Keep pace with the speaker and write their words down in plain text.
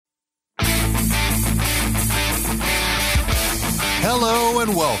Hello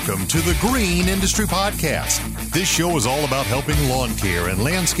and welcome to the Green Industry Podcast. This show is all about helping lawn care and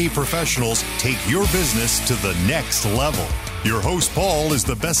landscape professionals take your business to the next level. Your host, Paul, is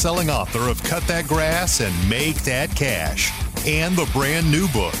the best-selling author of Cut That Grass and Make That Cash, and the brand new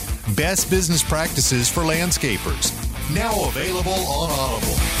book, Best Business Practices for Landscapers, now available on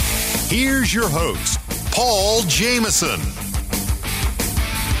Audible. Here's your host, Paul Jameson.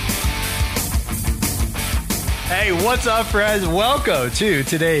 Hey, what's up, friends? Welcome to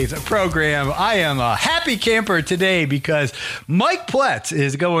today's program. I am a happy camper today because Mike Pletz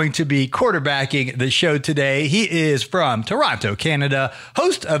is going to be quarterbacking the show today. He is from Toronto, Canada,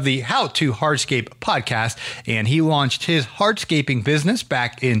 host of the How to Hardscape podcast, and he launched his hardscaping business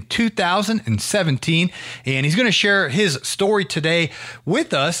back in 2017. And he's going to share his story today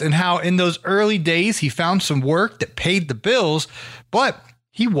with us and how in those early days he found some work that paid the bills, but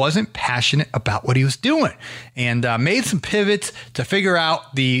he wasn't passionate about what he was doing, and made some pivots to figure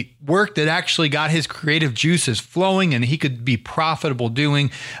out the work that actually got his creative juices flowing and he could be profitable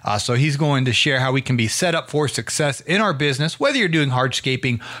doing. So he's going to share how we can be set up for success in our business, whether you're doing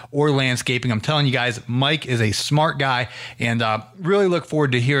hardscaping or landscaping. I'm telling you guys, Mike is a smart guy, and really look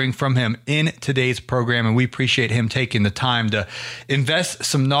forward to hearing from him in today's program. And we appreciate him taking the time to invest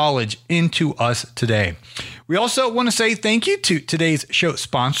some knowledge into us today. We also want to say thank you to today's show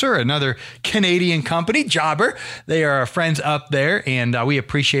sponsor, another Canadian company, Jobber. They are our friends up there, and we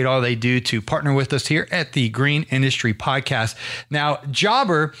appreciate all they do to partner with us here at the Green Industry Podcast. Now,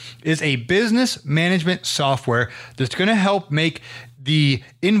 Jobber is a business management software that's going to help make the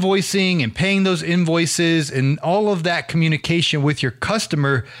invoicing and paying those invoices and all of that communication with your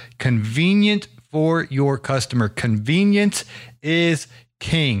customer convenient for your customer. Convenience is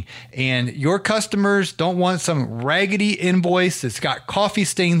king, and your customers don't want some raggedy invoice that's got coffee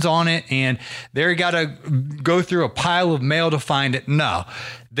stains on it and they're got to go through a pile of mail to find it. No,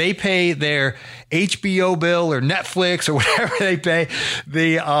 they pay their HBO bill or Netflix or whatever they pay,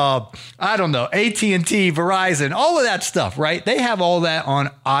 the AT&T, Verizon, all of that stuff, right? They have all that on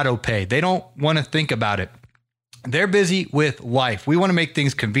auto pay. They don't want to think about it. They're busy with life. We want to make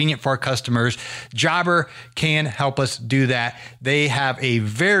things convenient for our customers. Jobber can help us do that. They have a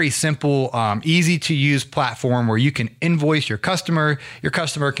very simple, easy to use platform where you can invoice your customer. Your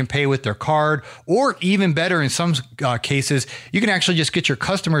customer can pay with their card, or even better, in some cases, you can actually just get your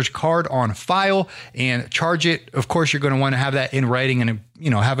customer's card on file and charge it. Of course, you're going to want to have that in writing and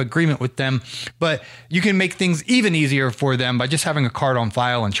have agreement with them, but you can make things even easier for them by just having a card on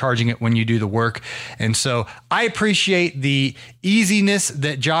file and charging it when you do the work. And so I appreciate the easiness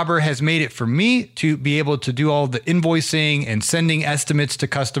that Jobber has made it for me to be able to do all the invoicing and sending estimates to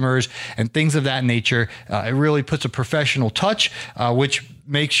customers and things of that nature. It really puts a professional touch, which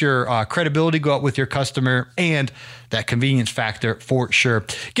makes your credibility go up with your customer and that convenience factor for sure.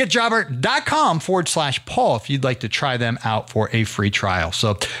 Get jobber.com/Paul if you'd like to try them out for a free trial.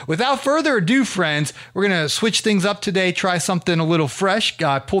 So without further ado, friends, we're going to switch things up today, try something a little fresh.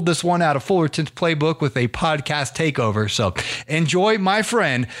 I pulled this one out of Fullerton's playbook with a podcast takeover. So enjoy, my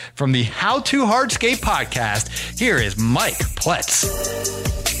friend, from the How to Hardscape podcast. Here is Mike Pletz.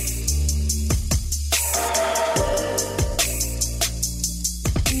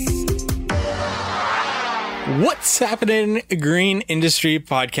 What's happening, Green Industry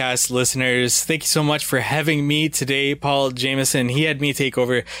Podcast listeners? Thank you so much for having me today, Paul Jameson. He had me take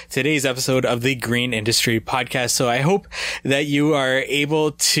over today's episode of the Green Industry Podcast. So I hope that you are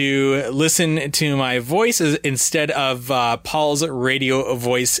able to listen to my voice instead of Paul's radio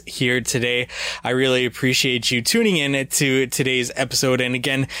voice here today. I really appreciate you tuning in to today's episode. And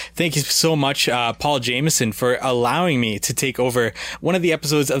again, thank you so much, Paul Jameson, for allowing me to take over one of the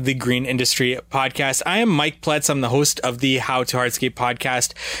episodes of the Green Industry Podcast. I am Mike Pletz. I'm the host of the How to Hardscape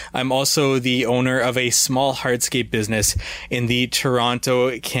podcast. I'm also the owner of a small hardscape business in the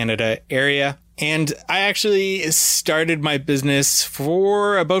Toronto, Canada area. And I actually started my business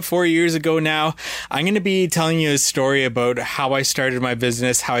for about 4 years ago now. I'm going to be telling you a story about how I started my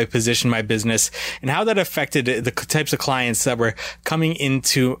business, how I positioned my business, and how that affected the types of clients that were coming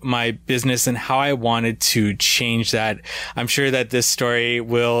into my business and how I wanted to change that. I'm sure that this story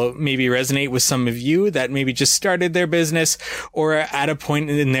will maybe resonate with some of you that maybe just started their business or are at a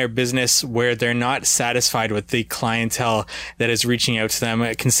point in their business where they're not satisfied with the clientele that is reaching out to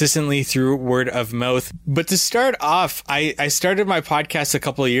them consistently through word of mouth. But to start off, I started my podcast a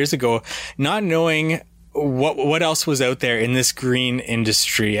couple of years ago, not knowing what else was out there in this green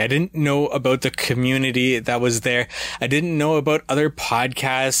industry. I didn't know about the community that was there. I didn't know about other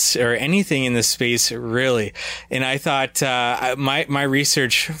podcasts or anything in this space, really. And I thought my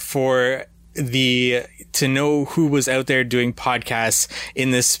research for to know who was out there doing podcasts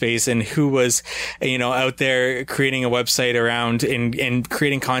in this space and who was, out there creating a website around and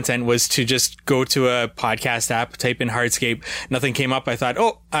creating content was to just go to a podcast app, type in Hardscape. Nothing came up. I thought,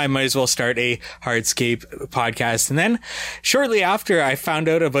 I might as well start a Hardscape podcast. And then shortly after, I found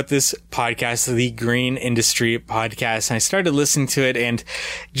out about this podcast, the Green Industry Podcast, and I started listening to it, and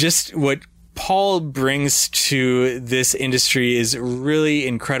just what Paul brings to this industry is really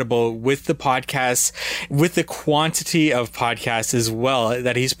incredible with the podcasts, with the quantity of podcasts as well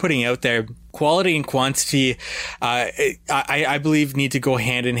that he's putting out there. Quality and quantity, I believe, need to go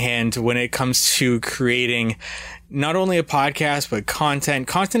hand in hand when it comes to creating not only a podcast, but content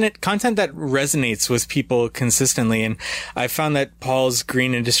that resonates with people consistently. And I found that Paul's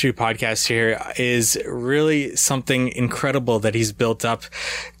Green Industry Podcast here is really something incredible that he's built up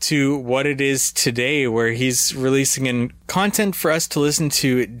to what it is today, where he's releasing in content for us to listen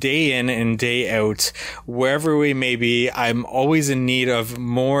to day in and day out, wherever we may be. I'm always in need of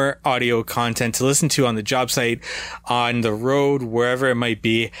more audio content to listen to on the job site, on the road, wherever it might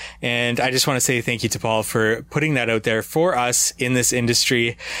be. And I just want to say thank you to Paul for putting that out there for us in this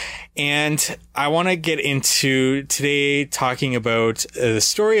industry. And I want to get into today talking about the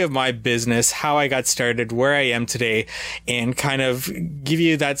story of my business, how I got started, where I am today, and kind of give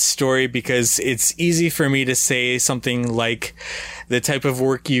you that story, because it's easy for me to say something like the type of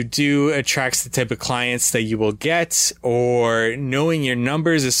work you do attracts the type of clients that you will get, or knowing your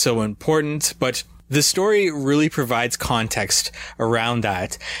numbers is so important, but the story really provides context around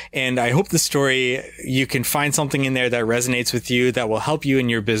that. And I hope the story, you can find something in there that resonates with you, that will help you in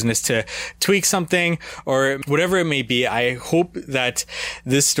your business to tweak something or whatever it may be. I hope that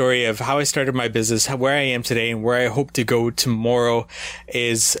this story of how I started my business, where I am today, and where I hope to go tomorrow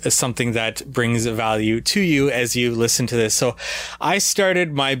is something that brings value to you as you listen to this. So I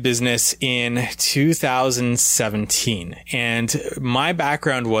started my business in 2017, and my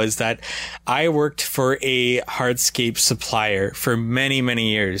background was that I worked for a hardscape supplier for many, many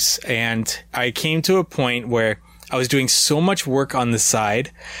years. And I came to a point where I was doing so much work on the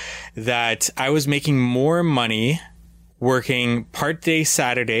side that I was making more money working part day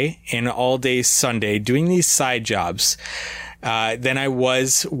Saturday and all day Sunday, doing these side jobs, than I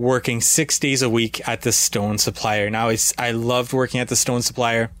was working 6 days a week at the stone supplier. Now, I loved working at the stone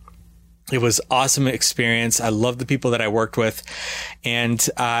supplier. It was awesome experience. I loved the people that I worked with, and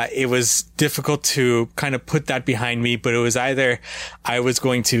it was difficult to kind of put that behind me, but it was either I was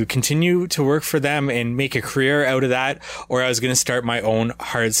going to continue to work for them and make a career out of that, or I was going to start my own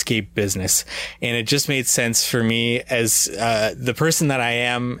hardscape business. And it just made sense for me as the person that I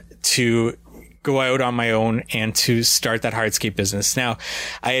am to go out on my own and to start that hardscape business. Now,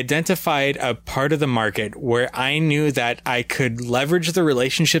 I identified a part of the market where I knew that I could leverage the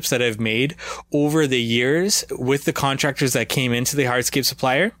relationships that I've made over the years with the contractors that came into the hardscape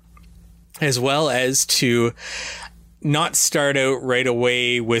supplier, as well as to not start out right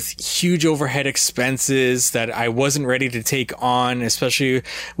away with huge overhead expenses that I wasn't ready to take on, especially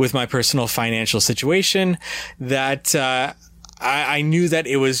with my personal financial situation, that I knew that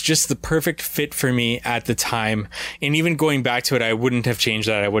it was just the perfect fit for me at the time. And even going back to it, I wouldn't have changed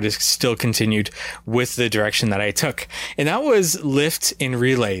that. I would have still continued with the direction that I took. And that was lift and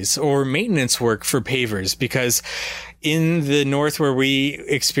relays, or maintenance work for pavers, because in the north, where we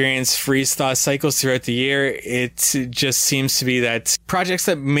experience freeze-thaw cycles throughout the year, it just seems to be that projects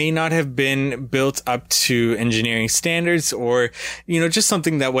that may not have been built up to engineering standards, or, just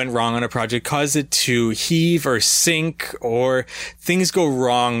something that went wrong on a project caused it to heave or sink, or things go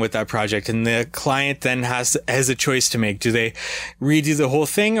wrong with that project. And the client then has a choice to make. Do they redo the whole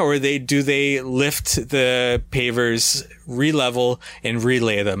thing, or do they lift the pavers, re-level, and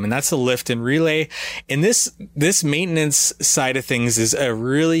relay them? And that's a lift and relay. And this maintenance side of things is a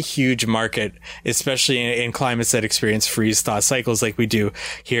really huge market, especially in climates that experience freeze-thaw cycles like we do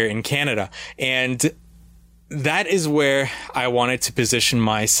here in Canada. And that is where I wanted to position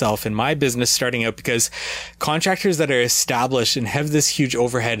myself in my business starting out, because contractors that are established and have this huge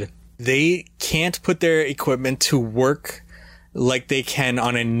overhead, they can't put their equipment to work like they can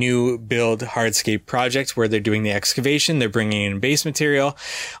on a new build hardscape project where they're doing the excavation, they're bringing in base material.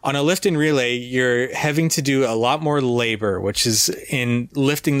 On a lift and relay, you're having to do a lot more labor, which is in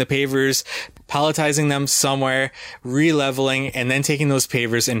lifting the pavers, palletizing them somewhere, re-leveling, and then taking those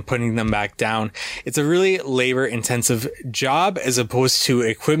pavers and putting them back down. It's a really labor intensive job as opposed to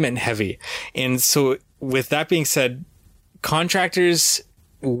equipment heavy. And so with that being said, contractors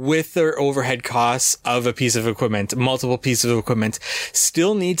with their overhead costs of a piece of equipment, multiple pieces of equipment,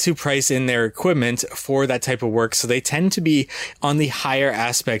 still need to price in their equipment for that type of work. So they tend to be on the higher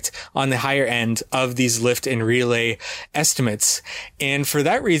aspect, on the higher end of these lift and relay estimates. And for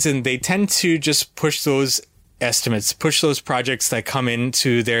that reason, they tend to just push those estimates, push those projects that come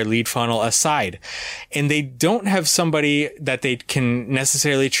into their lead funnel aside. And they don't have somebody that they can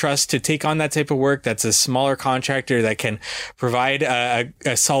necessarily trust to take on that type of work. That's a smaller contractor that can provide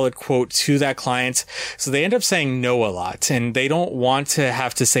a solid quote to that client. So they end up saying no a lot, and they don't want to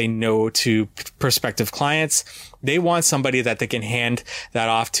have to say no to prospective clients. They want somebody that they can hand that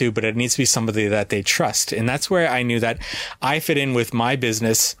off to, but it needs to be somebody that they trust. And that's where I knew that I fit in with my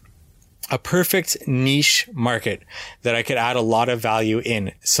business, a perfect niche market that I could add a lot of value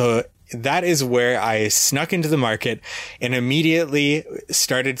in. So that is where I snuck into the market and immediately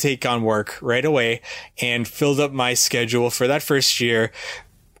started to take on work right away and filled up my schedule for that first year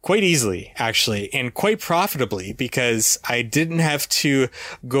quite easily, actually, and quite profitably, because I didn't have to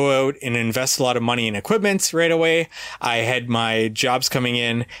go out and invest a lot of money in equipment right away. I had my jobs coming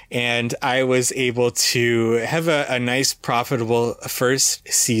in, and I was able to have a nice, profitable first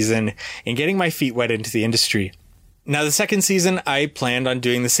season and getting my feet wet into the industry. Now, the second season, I planned on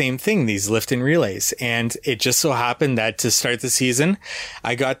doing the same thing, these lift and relays. And it just so happened that to start the season,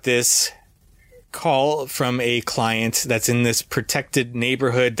 I got this call from a client that's in this protected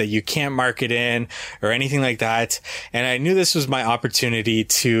neighborhood that you can't market in or anything like that. And I knew this was my opportunity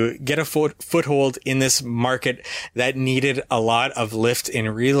to get a foothold in this market that needed a lot of lift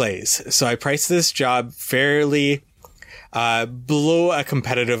and relays. So I priced this job fairly below a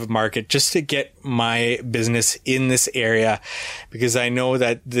competitive market just to get my business in this area, because I know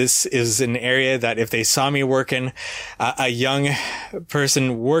that this is an area that if they saw me working, a young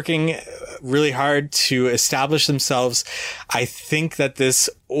person working really hard to establish themselves, I think that this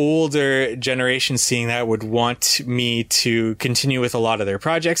older generation seeing that would want me to continue with a lot of their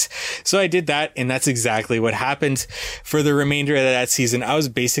projects. So I did that, and that's exactly what happened. For the remainder of that season, I was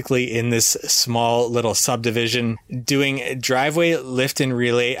basically in this small little subdivision doing driveway lift and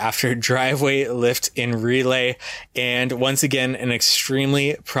relay after driveway lift and relay. And once again, an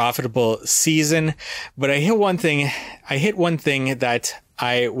extremely profitable season. But I hit one thing that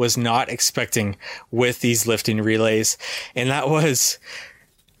I was not expecting with these lift and relays. And that was,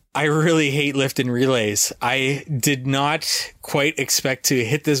 I really hate lift and relays. I did not quite expect to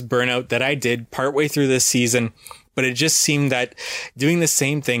hit this burnout that I did partway through this season, but it just seemed that doing the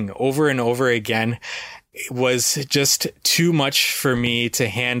same thing over and over again was just too much for me to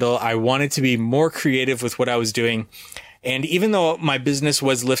handle. I wanted to be more creative with what I was doing. And even though my business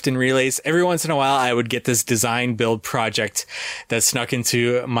was lift and relays, every once in a while I would get this design build project that snuck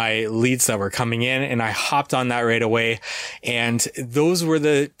into my leads that were coming in, and I hopped on that right away. And those were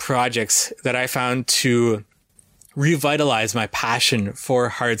the projects that I found to revitalize my passion for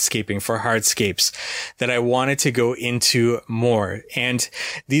hardscaping, for hardscapes, that I wanted to go into more. And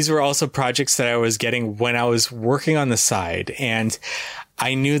these were also projects that I was getting when I was working on the side. And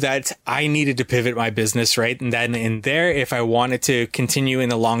I knew that I needed to pivot my business right and then and there if I wanted to continue in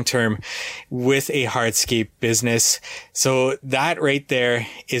the long term with a hardscape business. So that right there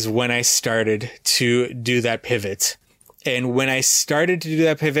is when I started to do that pivot. And when I started to do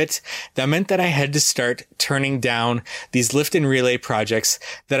that pivot, that meant that I had to start turning down these lift and relay projects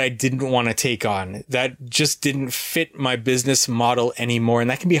that I didn't want to take on, that just didn't fit my business model anymore.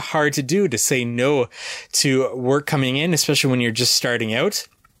 And that can be hard to do, to say no to work coming in, especially when you're just starting out.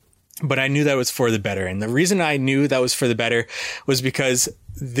 But I knew that was for the better. And the reason I knew that was for the better was because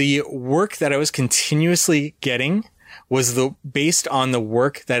the work that I was continuously getting was based on the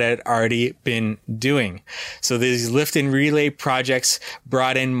work that I had already been doing. So these lift and relay projects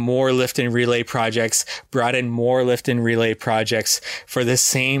brought in more lift and relay projects, brought in more lift and relay projects for the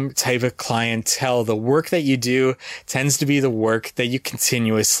same type of clientele. The work that you do tends to be the work that you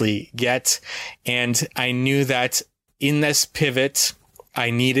continuously get. And I knew that in this pivot, I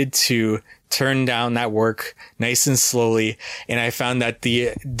needed to turn down that work nice and slowly. And I found that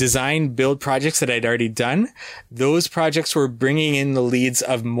the design build projects that I'd already done, those projects were bringing in the leads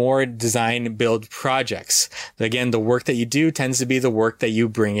of more design build projects. Again, the work that you do tends to be the work that you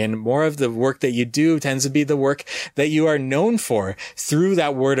bring in. More of the work that you do tends to be the work that you are known for through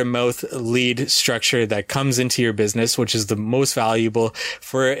that word of mouth lead structure that comes into your business, which is the most valuable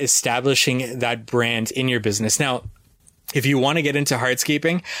for establishing that brand in your business. Now, if you want to get into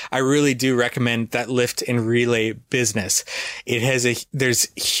hardscaping, I really do recommend that lift and relay business. There's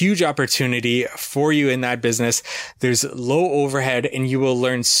huge opportunity for you in that business. There's low overhead and you will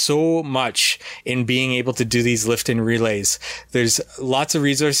learn so much in being able to do these lift and relays. There's lots of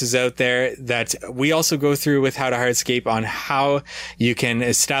resources out there that we also go through with How to Hardscape on how you can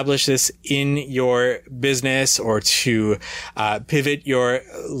establish this in your business or to pivot your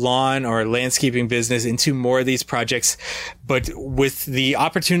lawn or landscaping business into more of these projects. But with the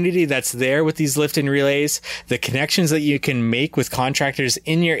opportunity that's there with these lift and relays, the connections that you can make with contractors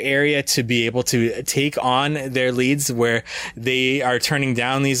in your area to be able to take on their leads where they are turning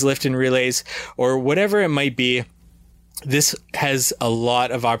down these lift and relays or whatever it might be, this has a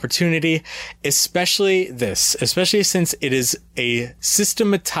lot of opportunity, especially since it is a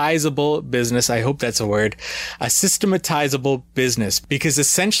systematizable business. I hope that's a word, a systematizable business, because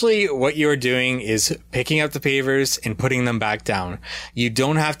essentially what you're doing is picking up the pavers and putting them back down. You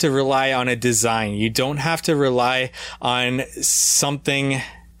don't have to rely on a design. You don't have to rely on something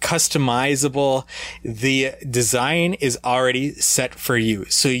customizable. The design is already set for you.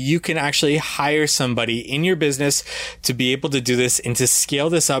 So you can actually hire somebody in your business to be able to do this and to scale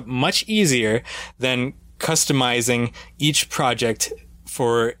this up much easier than customizing each project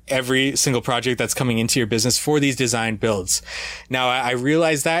for every single project that's coming into your business for these design builds. Now, I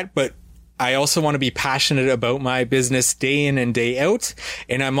realize that, but I also want to be passionate about my business day in and day out.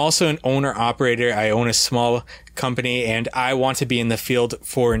 And I'm also an owner operator. I own a small company and I want to be in the field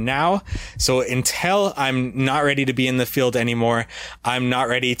for now. So until I'm not ready to be in the field anymore, I'm not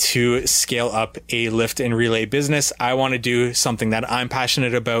ready to scale up a lift and relay business. I want to do something that I'm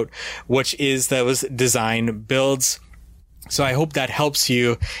passionate about, which is those design builds. So I hope that helps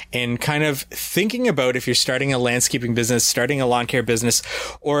you in kind of thinking about if you're starting a landscaping business, starting a lawn care business,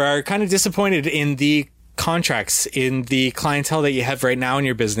 or are kind of disappointed in the contracts, in the clientele that you have right now in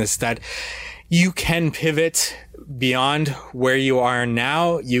your business, that you can pivot beyond where you are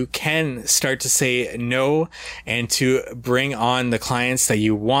now. You can start to say no and to bring on the clients that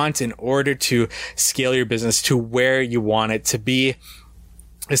you want in order to scale your business to where you want it to be.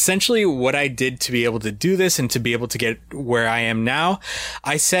 Essentially, what I did to be able to do this and to be able to get where I am now,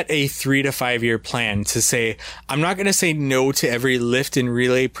 I set a 3 to 5 year plan to say, I'm not going to say no to every lift and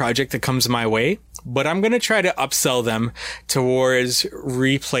relay project that comes my way, but I'm going to try to upsell them towards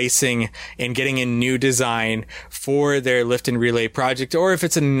replacing and getting a new design for their lift and relay project. Or if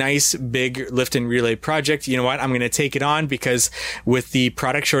it's a nice big lift and relay project, you know what? I'm going to take it on because with the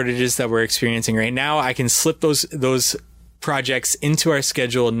product shortages that we're experiencing right now, I can slip those projects into our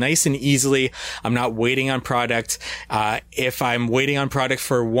schedule nice and easily. I'm not waiting on product. If I'm waiting on product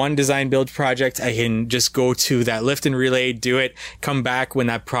for one design build project, I can just go to that lift and relay, do it, come back when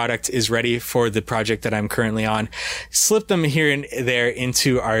that product is ready for the project that I'm currently on. Slip them here and there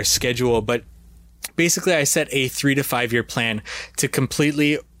into our schedule. But basically, I set a 3 to 5 year plan to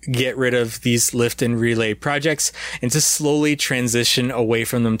completely get rid of these lift and relay projects and to slowly transition away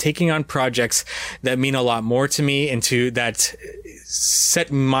from them, taking on projects that mean a lot more to me and to that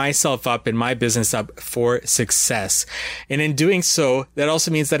set myself up and my business up for success. And in doing so, that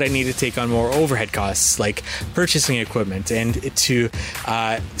also means that I need to take on more overhead costs like purchasing equipment and to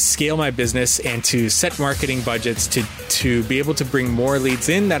scale my business and to set marketing budgets to be able to bring more leads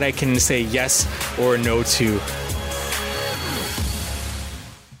in that I can say yes or no to.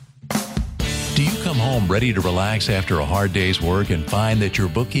 Do you come home ready to relax after a hard day's work and find that your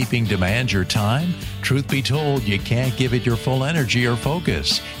bookkeeping demands your time? Truth be told, you can't give it your full energy or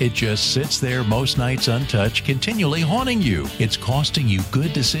focus. It just sits there most nights untouched, continually haunting you. It's costing you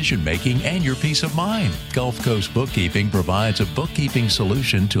good decision-making and your peace of mind. Gulf Coast Bookkeeping provides a bookkeeping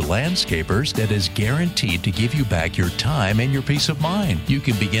solution to landscapers that is guaranteed to give you back your time and your peace of mind. You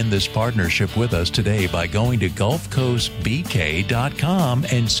can begin this partnership with us today by going to GulfCoastBK.com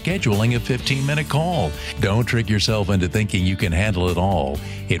and scheduling a 15-minute call. Don't trick yourself into thinking you can handle it all.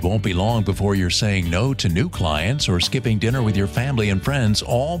 It won't be long before you're saying no to new clients or skipping dinner with your family and friends,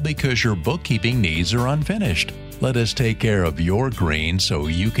 all because your bookkeeping needs are unfinished. Let us take care of your green so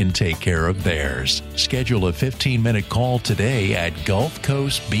you can take care of theirs. Schedule a 15-minute call today at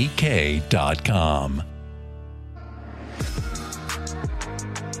GulfCoastBK.com.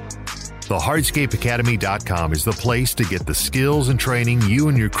 TheHardscapeAcademy.com is the place to get the skills and training you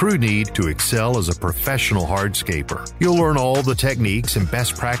and your crew need to excel as a professional hardscaper. You'll learn all the techniques and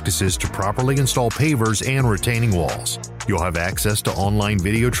best practices to properly install pavers and retaining walls. You'll have access to online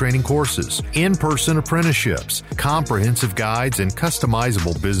video training courses, in-person apprenticeships, comprehensive guides, and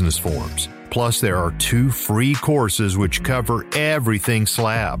customizable business forms. Plus, there are 2 free courses which cover everything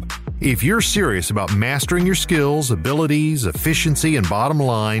slab. If you're serious about mastering your skills, abilities, efficiency, and bottom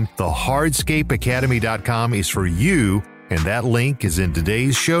line, the hardscapeacademy.com is for you, and that link is in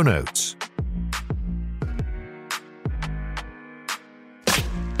today's show notes.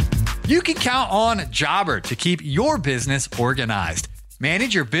 You can count on Jobber to keep your business organized.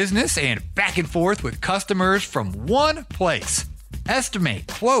 Manage your business and back and forth with customers from one place. Estimate,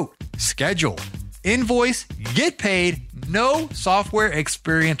 quote, schedule, invoice, get paid, no software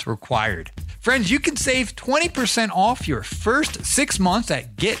experience required. Friends, you can save 20% off your first 6 months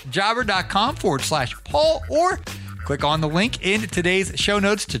at getjobber.com/Paul, or click on the link in today's show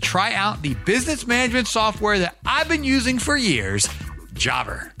notes to try out the business management software that I've been using for years,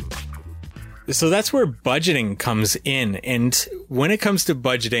 Jobber. So that's where budgeting comes in. And when it comes to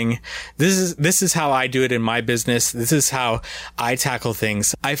budgeting, this is how I do it in my business. This is how I tackle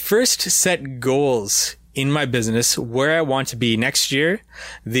things. I first set goals in my business where I want to be next year,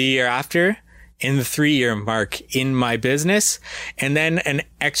 the year after, and the 3-year mark in my business, and then an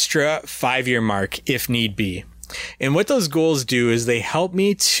extra 5-year mark if need be. And what those goals do is they help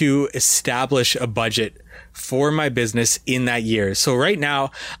me to establish a budget for my business in that year. So right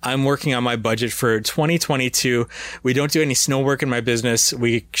now I'm working on my budget for 2022. We don't do any snow work in my business.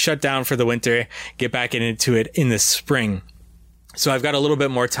 We shut down for the winter, get back into it in the spring. So I've got a little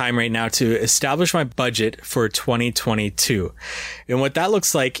bit more time right now to establish my budget for 2022. And what that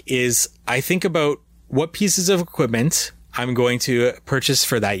looks like is I think about what pieces of equipment I'm going to purchase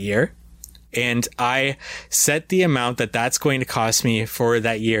for that year. And I set the amount that that's going to cost me for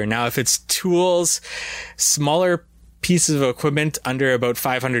that year. Now, if it's tools, smaller pieces of equipment under about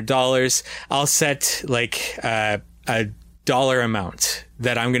 $500, I'll set like a dollar amount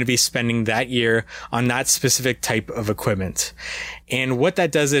that I'm going to be spending that year on that specific type of equipment. And what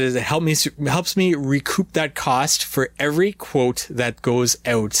that does is it helps me recoup that cost for every quote that goes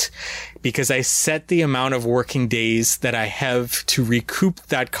out, because I set the amount of working days that I have to recoup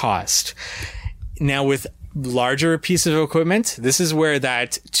that cost. Now, with larger pieces of equipment, this is where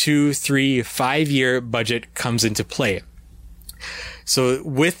that 2, 3, 5-year budget comes into play. So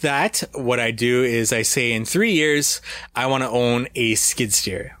with that, what I do is I say in 3 years, I want to own a skid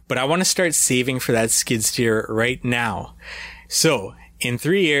steer, but I want to start saving for that skid steer right now. So in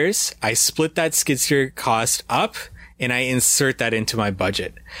 3 years, I split that skid steer cost up and I insert that into my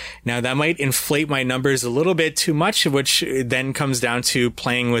budget. Now that might inflate my numbers a little bit too much, which then comes down to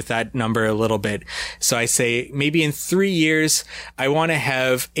playing with that number a little bit. So I say maybe in 3 years, I want to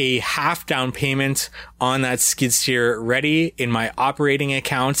have a half down payment on that skid steer ready in my operating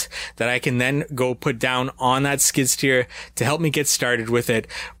account that I can then go put down on that skid steer to help me get started with it.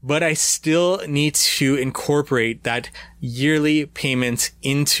 But I still need to incorporate that yearly payment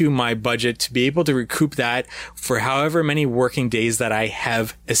into my budget to be able to recoup that for however many working days that I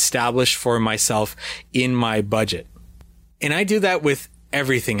have established for myself in my budget. And I do that with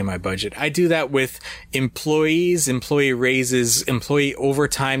everything in my budget. I do that with employees, employee raises, employee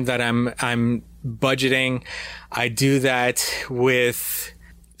overtime that I'm budgeting. I do that with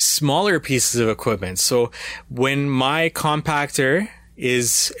smaller pieces of equipment. So when my compactor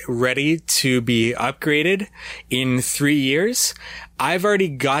is ready to be upgraded in 3 years, I've already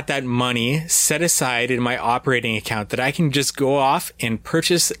got that money set aside in my operating account that I can just go off and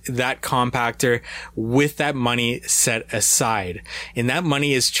purchase that compactor with that money set aside. And that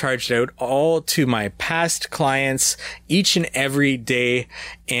money is charged out all to my past clients each and every day.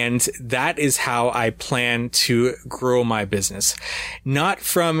 And that is how I plan to grow my business. Not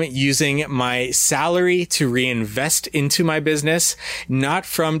from using my salary to reinvest into my business, not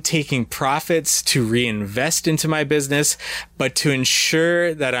from taking profits to reinvest into my business, but to ensure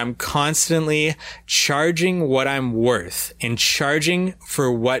that I'm constantly charging what I'm worth and charging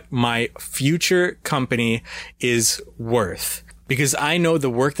for what my future company is worth. Because I know the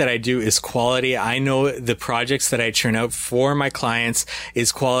work that I do is quality. I know the projects that I churn out for my clients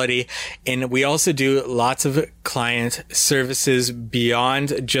is quality. And we also do lots of client services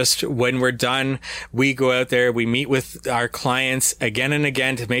beyond just when we're done. We go out there, we meet with our clients again and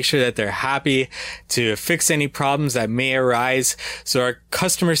again to make sure that they're happy, to fix any problems that may arise. So our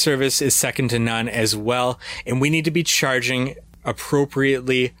customer service is second to none as well. And we need to be charging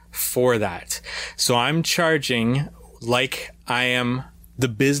appropriately for that. So I'm charging like I am the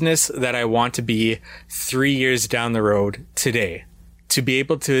business that I want to be 3 years down the road today, to be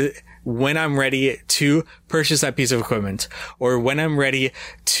able to when I'm ready to purchase that piece of equipment, or when I'm ready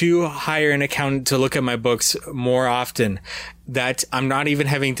to hire an accountant to look at my books more often, that I'm not even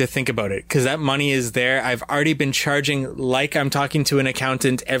having to think about it because that money is there. I've already been charging like I'm talking to an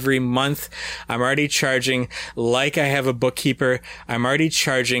accountant every month. I'm already charging like I have a bookkeeper. I'm already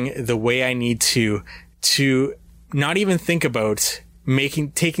charging the way I need to not even think about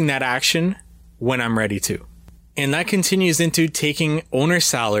taking that action when I'm ready to. And that continues into taking owner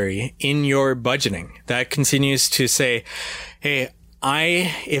salary in your budgeting. That continues to say, hey,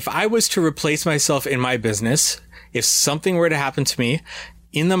 if I was to replace myself in my business, if something were to happen to me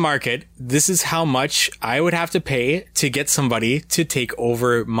in the market, this is how much I would have to pay to get somebody to take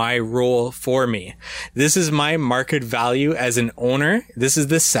over my role for me. This is my market value as an owner. This is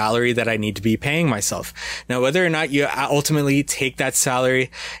the salary that I need to be paying myself. Now, whether or not you ultimately take that salary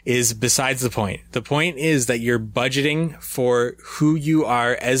is besides the point. The point is that you're budgeting for who you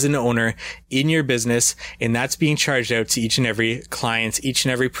are as an owner in your business, and that's being charged out to each and every client, each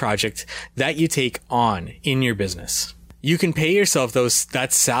and every project that you take on in your business. You can pay yourself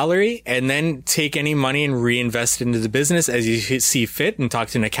that salary and then take any money and reinvest it into the business as you see fit and talk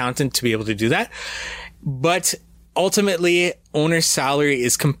to an accountant to be able to do that. But ultimately, owner's salary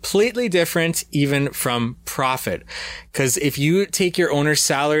is completely different even from profit. Because if you take your owner's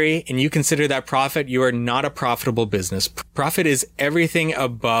salary and you consider that profit, you are not a profitable business. Profit is everything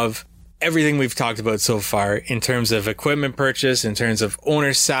above everything we've talked about so far in terms of equipment purchase, in terms of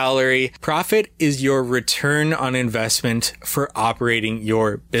owner's salary. Profit is your return on investment for operating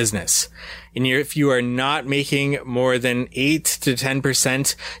your business. And if you are not making more than 8 to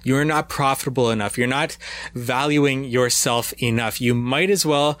 10%, you're not profitable enough. You're not valuing yourself enough. You might as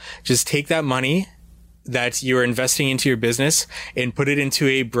well just take that money that you're investing into your business and put it into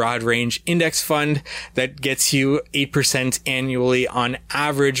a broad range index fund that gets you 8% annually on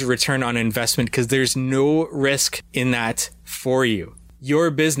average return on investment, because there's no risk in that for you. Your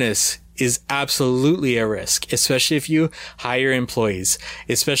business is absolutely a risk, especially if you hire employees,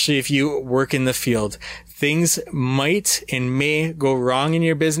 especially if you work in the field. Things might and may go wrong in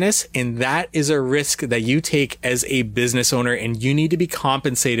your business, and that is a risk that you take as a business owner, and you need to be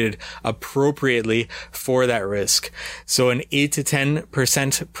compensated appropriately for that risk. So an 8 to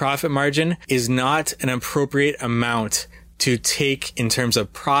 10% profit margin is not an appropriate amount to take in terms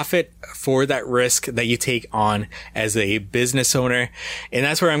of profit for that risk that you take on as a business owner. And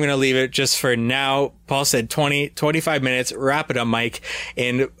that's where I'm going to leave it just for now. Paul said 25 minutes. Wrap it up, Mike.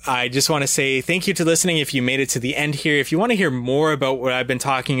 And I just want to say thank you to listening. If you made it to the end here, if you want to hear more about what I've been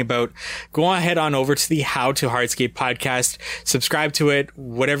talking about, go ahead on over to the How to Hardscape podcast, subscribe to it,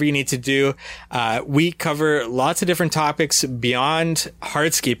 whatever you need to do. We cover lots of different topics beyond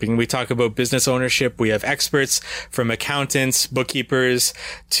hardscaping. We talk about business ownership. We have experts from accountants, bookkeepers,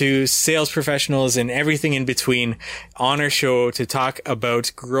 to sales professionals and everything in between on our show to talk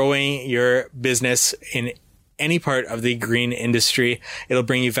about growing your business in any part of the green industry. It'll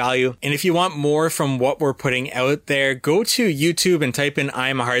bring you value. And if you want more from what we're putting out there, go to YouTube and type in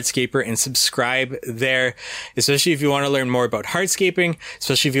I'm a Hardscaper and subscribe there, especially if you want to learn more about hardscaping,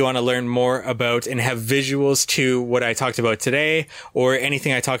 especially if you want to learn more about and have visuals to what I talked about today or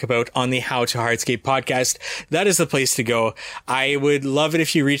anything I talk about on the How to Hardscape podcast. That is the place to go. I would love it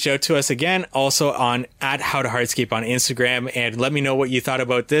if you reach out to us again, also on @How to Hardscape on Instagram, and let me know what you thought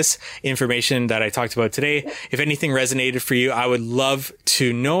about this information that I talked about today. If anything resonated for you, I would love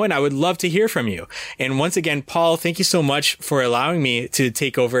to know, and I would love to hear from you. And once again, Paul, thank you so much for allowing me to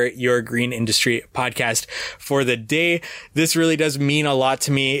take over your Green Industry podcast for the day. This really does mean a lot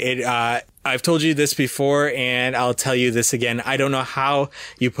to me. I've told you this before, and I'll tell you this again. I don't know how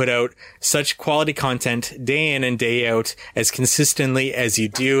you put out such quality content day in and day out as consistently as you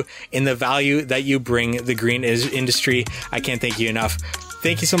do, in the value that you bring the green industry. I can't thank you enough.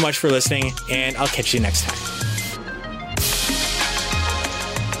 Thank you so much for listening, and I'll catch you next time.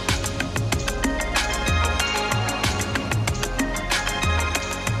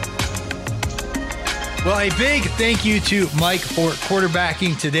 Well, a big thank you to Mike for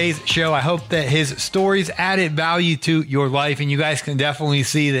quarterbacking today's show. I hope that his stories added value to your life, and you guys can definitely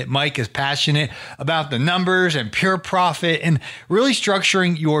see that Mike is passionate about the numbers and pure profit and really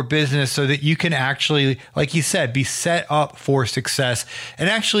structuring your business so that you can actually, like he said, be set up for success and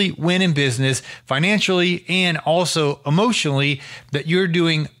actually win in business financially and also emotionally, that you're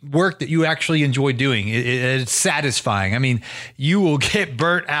doing work that you actually enjoy doing. It's satisfying. I mean, you will get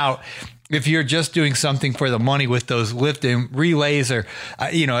burnt out if you're just doing something for the money with those lifting relays, or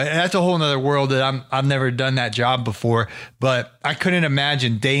that's a whole nother world that I've never done that job before, but I couldn't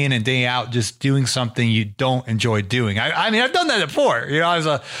imagine day in and day out just doing something you don't enjoy doing. I mean, I've done that before. I was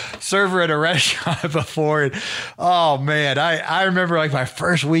a server at a restaurant before, and oh man, I remember like my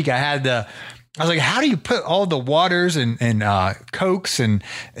first week I was like, how do you put all the waters and Cokes and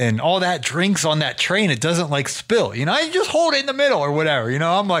all that drinks on that tray and it doesn't like spill? You just hold it in the middle or whatever.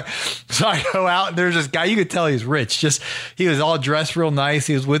 I'm like, so I go out and there's this guy, you could tell he's rich. He was all dressed real nice.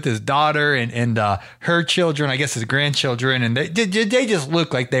 He was with his daughter and her children, I guess his grandchildren. And they just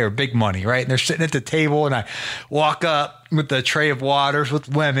look like they were big money, right? And they're sitting at the table and I walk up with the tray of waters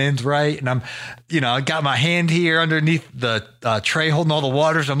with lemons, right? And I'm, I got my hand here underneath the tray holding all the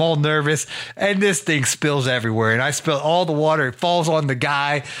waters. I'm all nervous. And this thing spills everywhere. And I spill all the water. It falls on the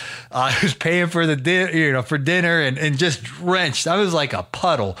guy who's paying for the dinner and just drenched. I was like a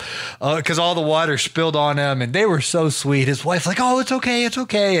puddle because all the water spilled on him. And they were so sweet. His wife's like, oh, it's okay. It's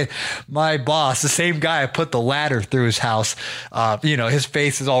okay. And my boss, the same guy, I put the ladder through his house. His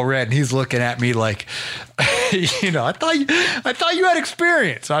face is all red and he's looking at me like, I thought you had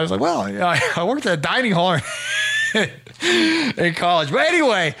experience. I was like, well, I worked at a dining hall in college. But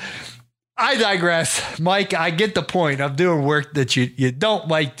anyway, I digress. Mike, I get the point of doing work that you don't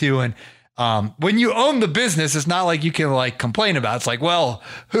like doing. When you own the business, it's not like you can like complain about it. It's like, well,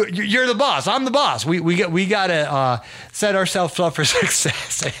 you're the boss. I'm the boss. We got to set ourselves up for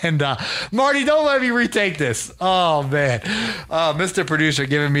success. And Marty, don't let me retake this. Oh man, Mr. Producer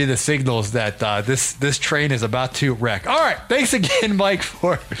giving me the signals that this train is about to wreck. All right, thanks again, Mike,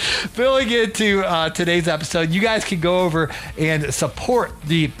 for filling into today's episode. You guys can go over and support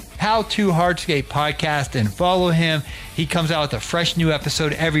the How to Hardscape podcast and follow him. He comes out with a fresh new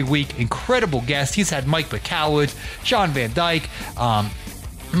episode every week. Incredible guests. He's had Mike McCowitz, Sean Van Dyke,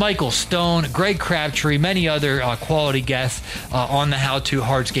 Michael Stone, Greg Crabtree, many other quality guests on the How to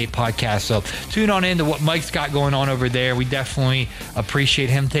Hardscape podcast. So tune on into what Mike's got going on over there. We definitely appreciate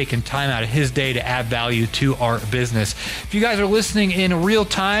him taking time out of his day to add value to our business. If you guys are listening in real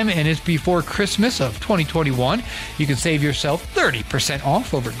time and it's before Christmas of 2021, you can save yourself 30%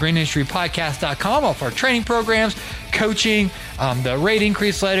 off over at greenindustrypodcast.com off our training programs, coaching, the rate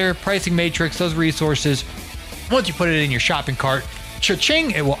increase letter, pricing matrix, those resources. Once you put it in your shopping cart, cha-ching,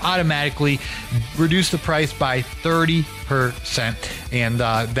 it will automatically reduce the price by 30%. And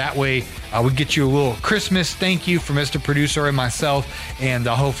that way we get you a little Christmas thank you from Mr. Producer and myself, and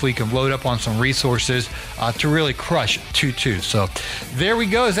hopefully you can load up on some resources to really crush 2-2. So there we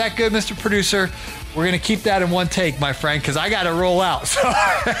go. Is that good, Mr. Producer? We're going to keep that in one take, my friend, because I got to roll out. So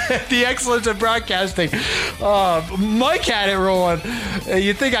the excellence of broadcasting. Mike had it rolling.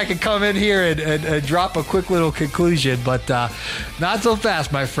 You'd think I could come in here and drop a quick little conclusion, but not so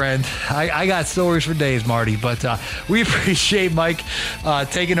fast, my friend. I got stories for days, Marty, but we appreciate Mike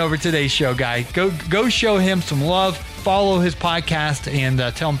taking over today's show, guy. Go show him some love. Follow his podcast and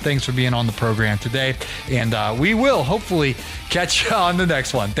tell him thanks for being on the program today. And we will hopefully catch you on the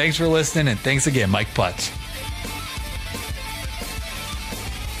next one. Thanks for listening, and thanks again, Mike Putz.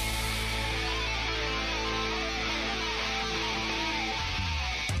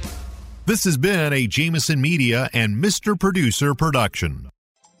 This has been a Jameson Media and Mr. Producer production.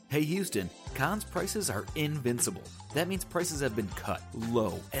 Hey Houston, Conn's prices are invincible. That means prices have been cut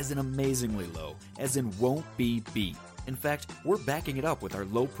low, as in amazingly low, as in won't be beat. In fact, we're backing it up with our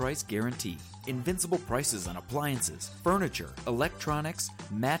low price guarantee. Invincible prices on appliances, furniture, electronics,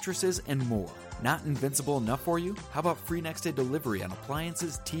 mattresses, and more. Not invincible enough for you? How about free next day delivery on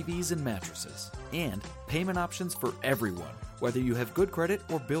appliances, TVs, and mattresses? And payment options for everyone, whether you have good credit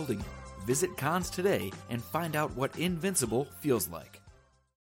or building it. Visit Conn's today and find out what invincible feels like.